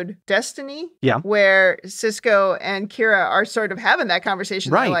episode Destiny, where Sisko and Kira are sort of having that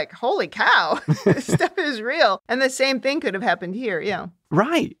conversation. They're like, holy cow, this stuff is real. And the same thing could have happened here,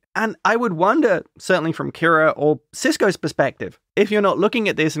 Right. And I would wonder, certainly from Kira or Sisko's perspective, if you're not looking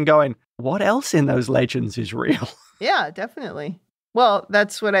at this and going, what else in those legends is real? Yeah, definitely. Well,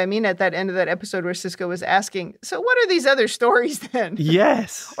 that's what I mean at that end of that episode where Sisko was asking, so what are these other stories then?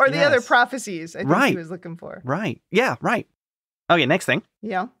 Yes. Or the other prophecies I think he was looking for. Right. Yeah, right. Okay, next thing.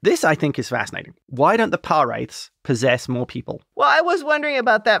 Yeah. This, I think, is fascinating. Why don't the Par-Wraiths possess more people? Well, I was wondering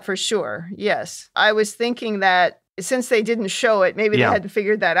about that for sure. Yes. I was thinking that since they didn't show it, maybe they hadn't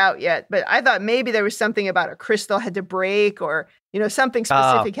figured that out yet. But I thought maybe there was something about a crystal had to break or, something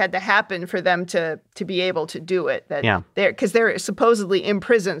specific had to happen for them to be able to do it. Because they're supposedly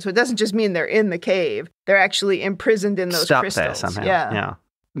imprisoned. So it doesn't just mean they're in the cave. They're actually imprisoned in those stuck crystals. There somehow. Yeah.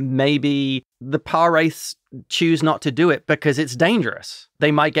 Maybe the Par-Wraiths choose not to do it because it's dangerous.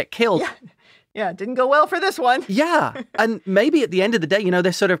 They might get killed. Yeah, it didn't go well for this one. Yeah. And maybe at the end of the day,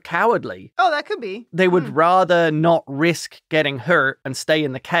 they're sort of cowardly. Oh, that could be. They would rather not risk getting hurt and stay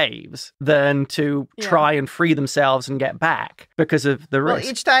in the caves than to try and free themselves and get back because of the risk.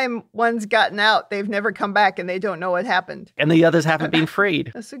 Well, each time one's gotten out, they've never come back and they don't know what happened. And the others haven't been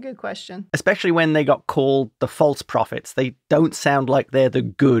freed. That's a good question. Especially when they got called the false prophets. They don't sound like they're the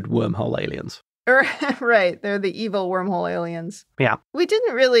good wormhole aliens. Right. They're the evil wormhole aliens. Yeah. We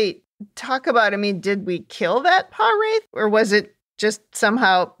didn't really talk about, did we kill that Par-Wraith? Or was it just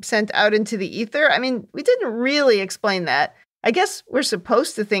somehow sent out into the ether? We didn't really explain that. I guess we're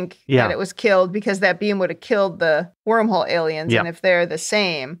supposed to think that it was killed because that beam would have killed the wormhole aliens. And if they're the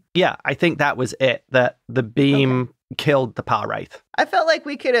same. Yeah, I think that was it, that the beam killed the Par-Wraith. I felt like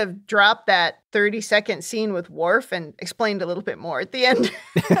we could have dropped that 30-second scene with Worf and explained a little bit more at the end.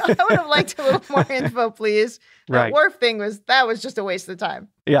 I would have liked a little more info, please. That Worf thing was just a waste of time.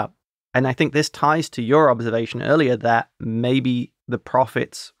 Yeah. And I think this ties to your observation earlier that maybe the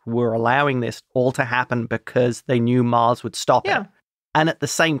prophets were allowing this all to happen because they knew Mars would stop it. And at the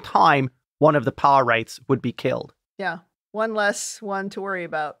same time, one of the Par-Wraiths would be killed. Yeah. One less one to worry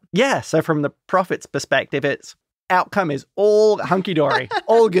about. Yeah. So from the prophet's perspective, its outcome is all hunky-dory.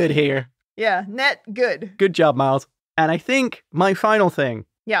 All good here. Yeah. Net good. Good job, Miles. And I think my final thing.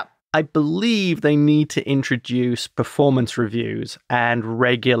 Yeah. I believe they need to introduce performance reviews and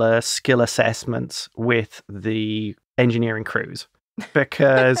regular skill assessments with the engineering crews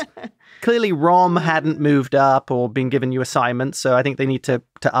because clearly Rom hadn't moved up or been given new assignments. So I think they need to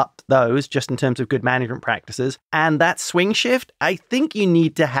up those just in terms of good management practices. And that swing shift, I think you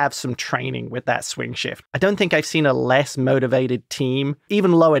need to have some training with that swing shift. I don't think I've seen a less motivated team.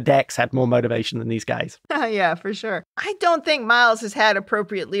 Even Lower Decks had more motivation than these guys. Yeah, for sure. I don't think Miles has had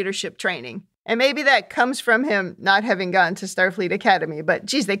appropriate leadership training. And maybe that comes from him not having gone to Starfleet Academy, but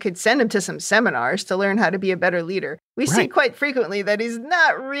geez, they could send him to some seminars to learn how to be a better leader. We see quite frequently that he's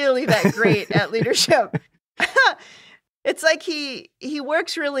not really that great at leadership. It's like he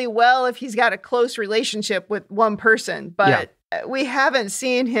works really well if he's got a close relationship with one person, but we haven't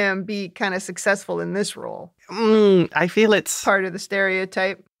seen him be kind of successful in this role. I feel it's part of the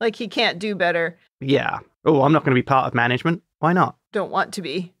stereotype. Like he can't do better. Yeah. Oh, I'm not going to be part of management. Why not? Don't want to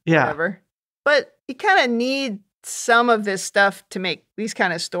be. Yeah. Whatever. But you kind of need some of this stuff to make these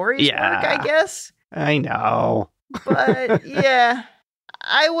kind of stories work, I guess. I know. But yeah,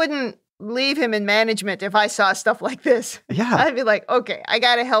 I wouldn't leave him in management if I saw stuff like this. Yeah. I'd be like, okay, I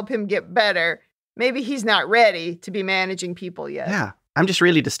got to help him get better. Maybe he's not ready to be managing people yet. Yeah. I'm just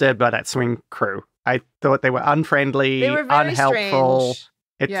really disturbed by that swing crew. I thought they were unfriendly, they were very unhelpful. Strange.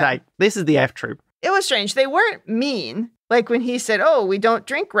 It's like, this is the F troop. It was strange. They weren't mean. Like when he said, oh, we don't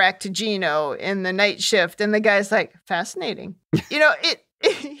drink Ractigino in the night shift. And the guy's like, fascinating. You know,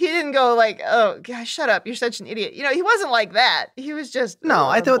 he didn't go like, oh, gosh, shut up. You're such an idiot. You know, he wasn't like that. He was just No,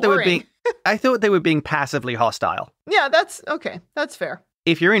 I thought boring. I thought they were being passively hostile. Yeah, that's okay. That's fair.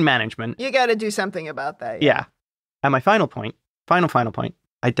 If you're in management, you got to do something about that. Yeah. And my final point, final point.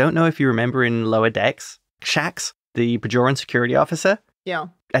 I don't know if you remember in Lower Decks, Shax, the Bajoran security officer. Yeah.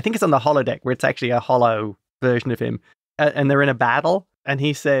 I think it's on the holodeck where it's actually a hollow version of him. And they're in a battle. And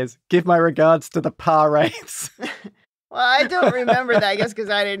he says, give my regards to the Par-Wraiths. Well, I don't remember that, I guess, because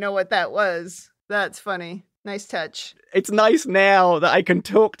I didn't know what that was. That's funny. Nice touch. It's nice now that I can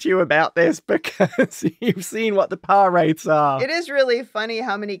talk to you about this because you've seen what the Par-Wraiths are. It is really funny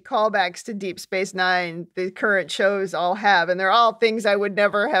how many callbacks to Deep Space Nine the current shows all have, and they're all things I would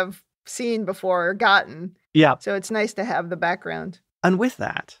never have seen before or gotten. Yeah. So it's nice to have the background. And with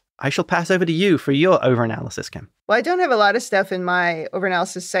that, I shall pass over to you for your overanalysis, Kim. Well, I don't have a lot of stuff in my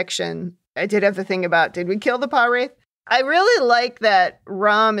overanalysis section. I did have the thing about, did we kill the Par-Wraith? I really like that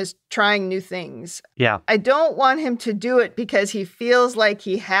Rom is trying new things. Yeah. I don't want him to do it because he feels like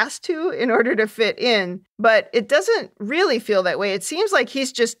he has to in order to fit in, but it doesn't really feel that way. It seems like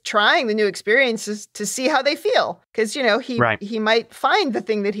he's just trying the new experiences to see how they feel. Because, you know, he might find the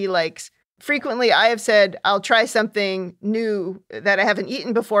thing that he likes. Frequently, I have said, I'll try something new that I haven't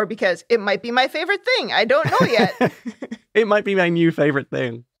eaten before because it might be my favorite thing. I don't know yet. It might be my new favorite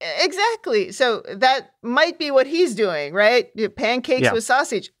thing. Exactly. So that might be what he's doing, right? Pancakes with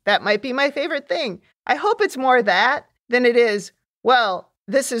sausage. That might be my favorite thing. I hope it's more that than it is, well,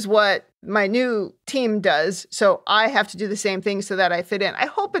 this is what my new team does, so I have to do the same thing so that I fit in. I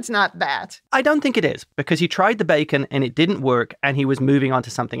hope it's not that. I don't think it is, because he tried the bacon and it didn't work and he was moving on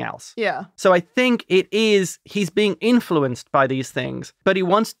to something else. Yeah. So I think it is, he's being influenced by these things, but he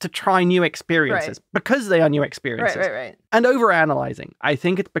wants to try new experiences because they are new experiences. Right. And overanalyzing, I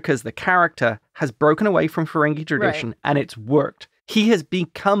think it's because the character has broken away from Ferengi tradition and it's worked. He has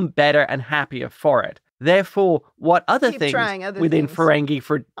become better and happier for it. Therefore, what other things within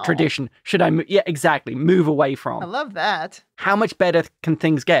Ferengi tradition should I move away from? I love that. How much better can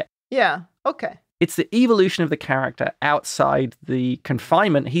things get? Yeah, okay. It's the evolution of the character outside the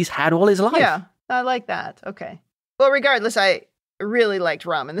confinement he's had all his life. Yeah, I like that. Okay. Well, regardless, I really liked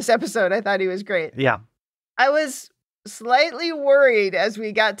Rom in this episode. I thought he was great. Yeah. I was slightly worried as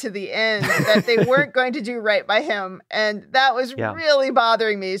we got to the end that they weren't going to do right by him. And that was really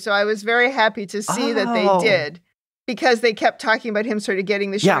bothering me. So I was very happy to see that they did, because they kept talking about him sort of getting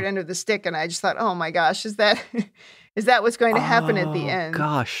the short end of the stick. And I just thought, oh my gosh, is that what's going to happen at the end?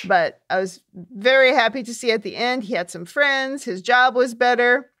 Gosh. But I was very happy to see at the end he had some friends. His job was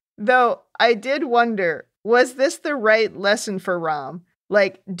better. Though I did wonder, was this the right lesson for Rom?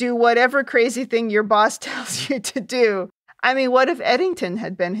 Like, do whatever crazy thing your boss tells you to do. I mean, what if Eddington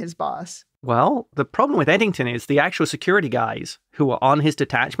had been his boss? Well, the problem with Eddington is the actual security guys who were on his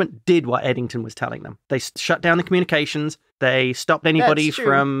detachment did what Eddington was telling them. They shut down the communications. They stopped anybody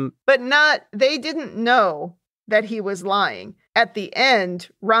from... But they didn't know that he was lying. At the end,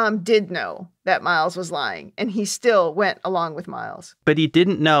 Rom did know that Miles was lying, and he still went along with Miles. But he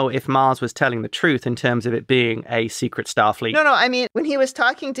didn't know if Miles was telling the truth in terms of it being a secret Starfleet. No, I mean, when he was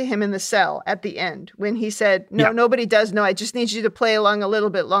talking to him in the cell at the end, when he said, nobody does know, I just need you to play along a little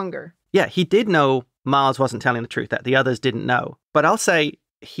bit longer. Yeah, he did know Miles wasn't telling the truth, that the others didn't know. But I'll say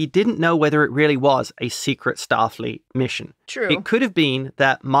he didn't know whether it really was a secret Starfleet mission. True. It could have been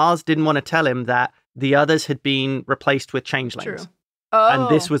that Miles didn't want to tell him that the others had been replaced with changelings. True. Oh.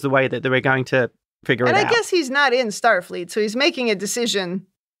 And this was the way that they were going to figure it out. And I guess he's not in Starfleet, so he's making a decision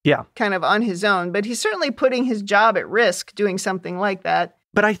kind of on his own. But he's certainly putting his job at risk doing something like that.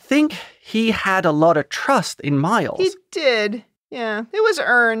 But I think he had a lot of trust in Miles. He did. Yeah, it was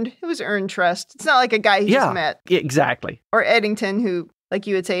earned. It was earned trust. It's not like a guy he just met. Exactly. Or Eddington, who, like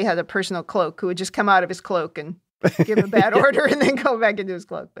you would say, had a personal cloak, who would just come out of his cloak and give a bad order and then go back into his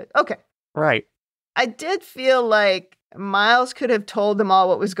cloak. But okay. Right. I did feel like Miles could have told them all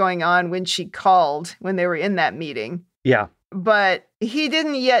what was going on when she called, when they were in that meeting. Yeah. But he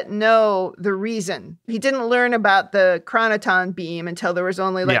didn't yet know the reason. He didn't learn about the chronoton beam until there was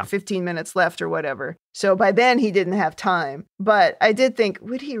only 15 minutes left or whatever. So by then he didn't have time. But I did think,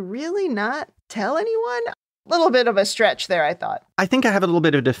 would he really not tell anyone? A little bit of a stretch there, I thought. I think I have a little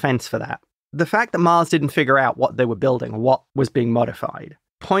bit of defense for that. The fact that Miles didn't figure out what they were building, what was being modified,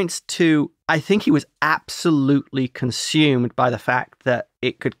 points to, I think he was absolutely consumed by the fact that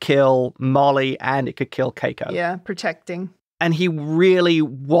it could kill Molly and it could kill Keiko. Yeah, protecting. And he really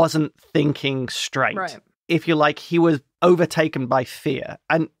wasn't thinking straight. Right. If you like, he was overtaken by fear.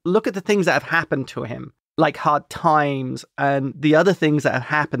 And look at the things that have happened to him, like hard times and the other things that have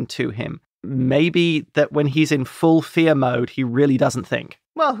happened to him. Maybe that when he's in full fear mode, he really doesn't think.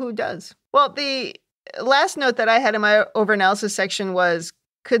 Well, who does? Well, the last note that I had in my overanalysis section was,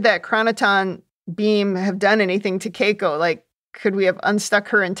 could that chronoton beam have done anything to Keiko? Like, could we have unstuck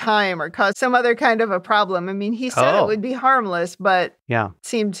her in time or caused some other kind of a problem? I mean, he said it would be harmless, but it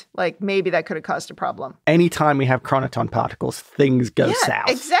seemed like maybe that could have caused a problem. Anytime we have chronoton particles, things go south.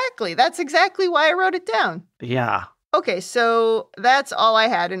 Exactly. That's exactly why I wrote it down. Yeah. Okay, so that's all I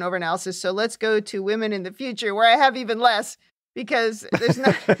had in overanalysis. So let's go to women in the future, where I have even less, because there's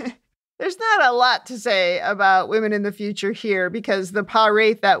not... There's not a lot to say about women in the future here, because the Pa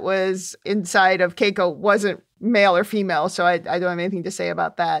Wraith that was inside of Keiko wasn't male or female, so I don't have anything to say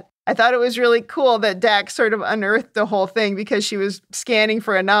about that. I thought it was really cool that Dax sort of unearthed the whole thing because she was scanning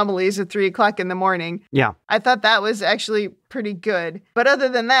for anomalies at 3 o'clock in the morning. Yeah. I thought that was actually pretty good. But other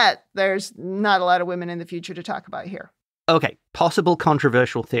than that, there's not a lot of women in the future to talk about here. Okay, possible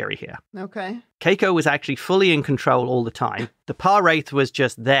controversial theory here. Okay. Keiko was actually fully in control all the time. The Pa Wraith was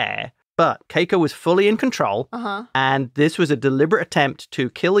just there. But Keiko was fully in control, and this was a deliberate attempt to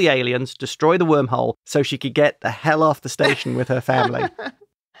kill the aliens, destroy the wormhole, so she could get the hell off the station with her family.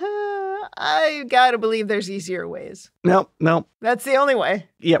 I gotta believe there's easier ways. No. That's the only way.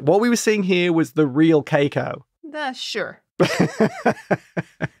 Yeah, what we were seeing here was the real Keiko. Sure.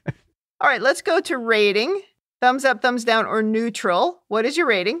 All right, let's go to rating. Thumbs up, thumbs down, or neutral. What is your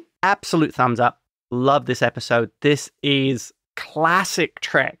rating? Absolute thumbs up. Love this episode. This is classic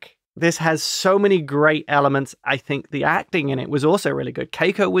Trek. This has so many great elements. I think the acting in it was also really good.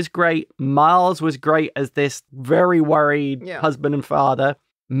 Keiko was great. Miles was great as this very worried husband and father.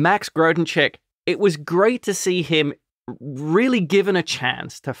 Max Grodenchik, it was great to see him really given a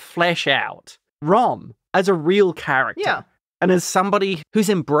chance to flesh out Rom as a real character. Yeah. And as somebody who's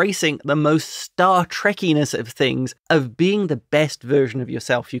embracing the most Star Trekkiness of things, of being the best version of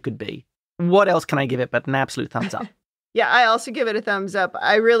yourself you could be. What else can I give it but an absolute thumbs up? Yeah, I also give it a thumbs up.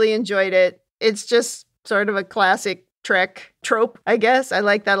 I really enjoyed it. It's just sort of a classic Trek trope, I guess. I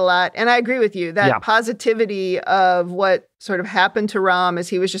like that a lot. And I agree with you. That positivity of what sort of happened to Rom as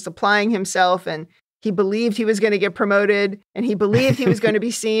he was just applying himself, and he believed he was going to get promoted, and he believed he was going to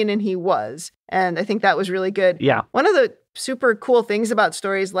be seen, and he was. And I think that was really good. Yeah. One of the super cool things about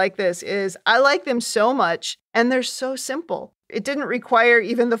stories like this is I like them so much, and they're so simple. It didn't require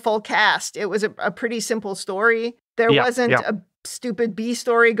even the full cast. It was a pretty simple story. There wasn't a stupid B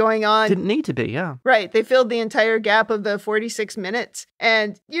story going on. Didn't need to be, yeah. Right. They filled the entire gap of the 46 minutes.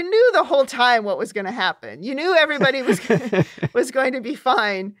 And you knew the whole time what was going to happen. You knew everybody was going to be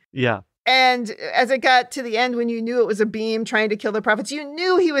fine. Yeah. And as it got to the end, when you knew it was a beam trying to kill the prophets, you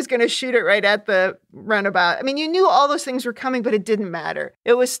knew he was going to shoot it right at the runabout. I mean, you knew all those things were coming, but it didn't matter.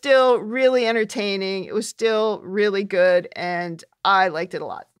 It was still really entertaining. It was still really good. And I liked it a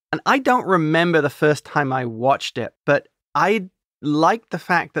lot. And I don't remember the first time I watched it, but I liked the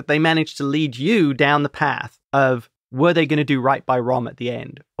fact that they managed to lead you down the path of, were they going to do right by Rom at the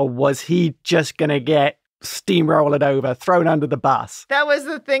end? Or was he just going to get steamrolled over, thrown under the bus? That was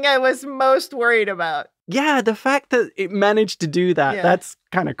the thing I was most worried about. Yeah, the fact that it managed to do that, that's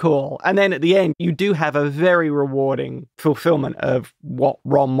kind of cool. And then at the end, you do have a very rewarding fulfillment of what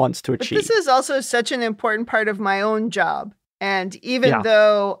Rom wants to achieve. But this is also such an important part of my own job. And even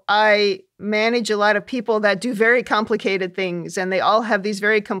though I manage a lot of people that do very complicated things, and they all have these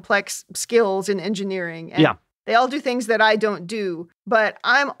very complex skills in engineering, and they all do things that I don't do, but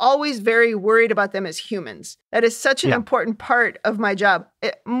I'm always very worried about them as humans. That is such an important part of my job,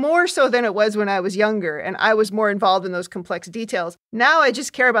 more so than it was when I was younger and I was more involved in those complex details. Now I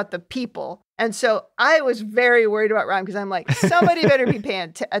just care about the people. And so I was very worried about Ron, because I'm like, somebody better be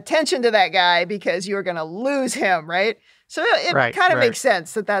paying attention to that guy, because you're going to lose him, right? So it kind of makes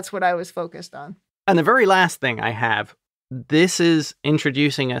sense that that's what I was focused on. And the very last thing I have, this is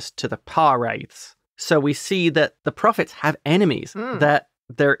introducing us to the Pa Wraiths. So we see that the prophets have enemies, that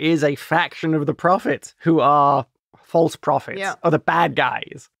there is a faction of the prophets who are false prophets are the bad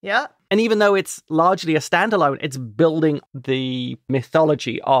guys. Yeah. And even though it's largely a standalone, it's building the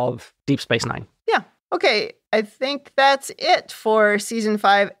mythology of Deep Space Nine. Yeah. Okay, I think that's it for Season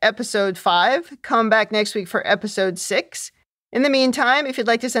 5, Episode 5. Come back next week for Episode 6. In the meantime, if you'd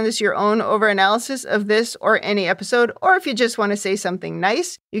like to send us your own over-analysis of this or any episode, or if you just want to say something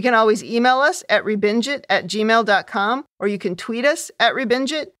nice, you can always email us at rebingeit@gmail.com, or you can tweet us at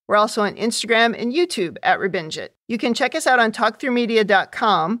rebingeit. We're also on Instagram and YouTube at rebingeit. You can check us out on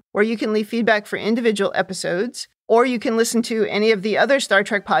talkthroughmedia.com, where you can leave feedback for individual episodes, or you can listen to any of the other Star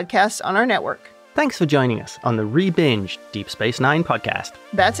Trek podcasts on our network. Thanks for joining us on the Rebinge Deep Space Nine podcast.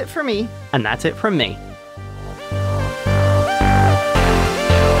 That's it for me. And that's it from me.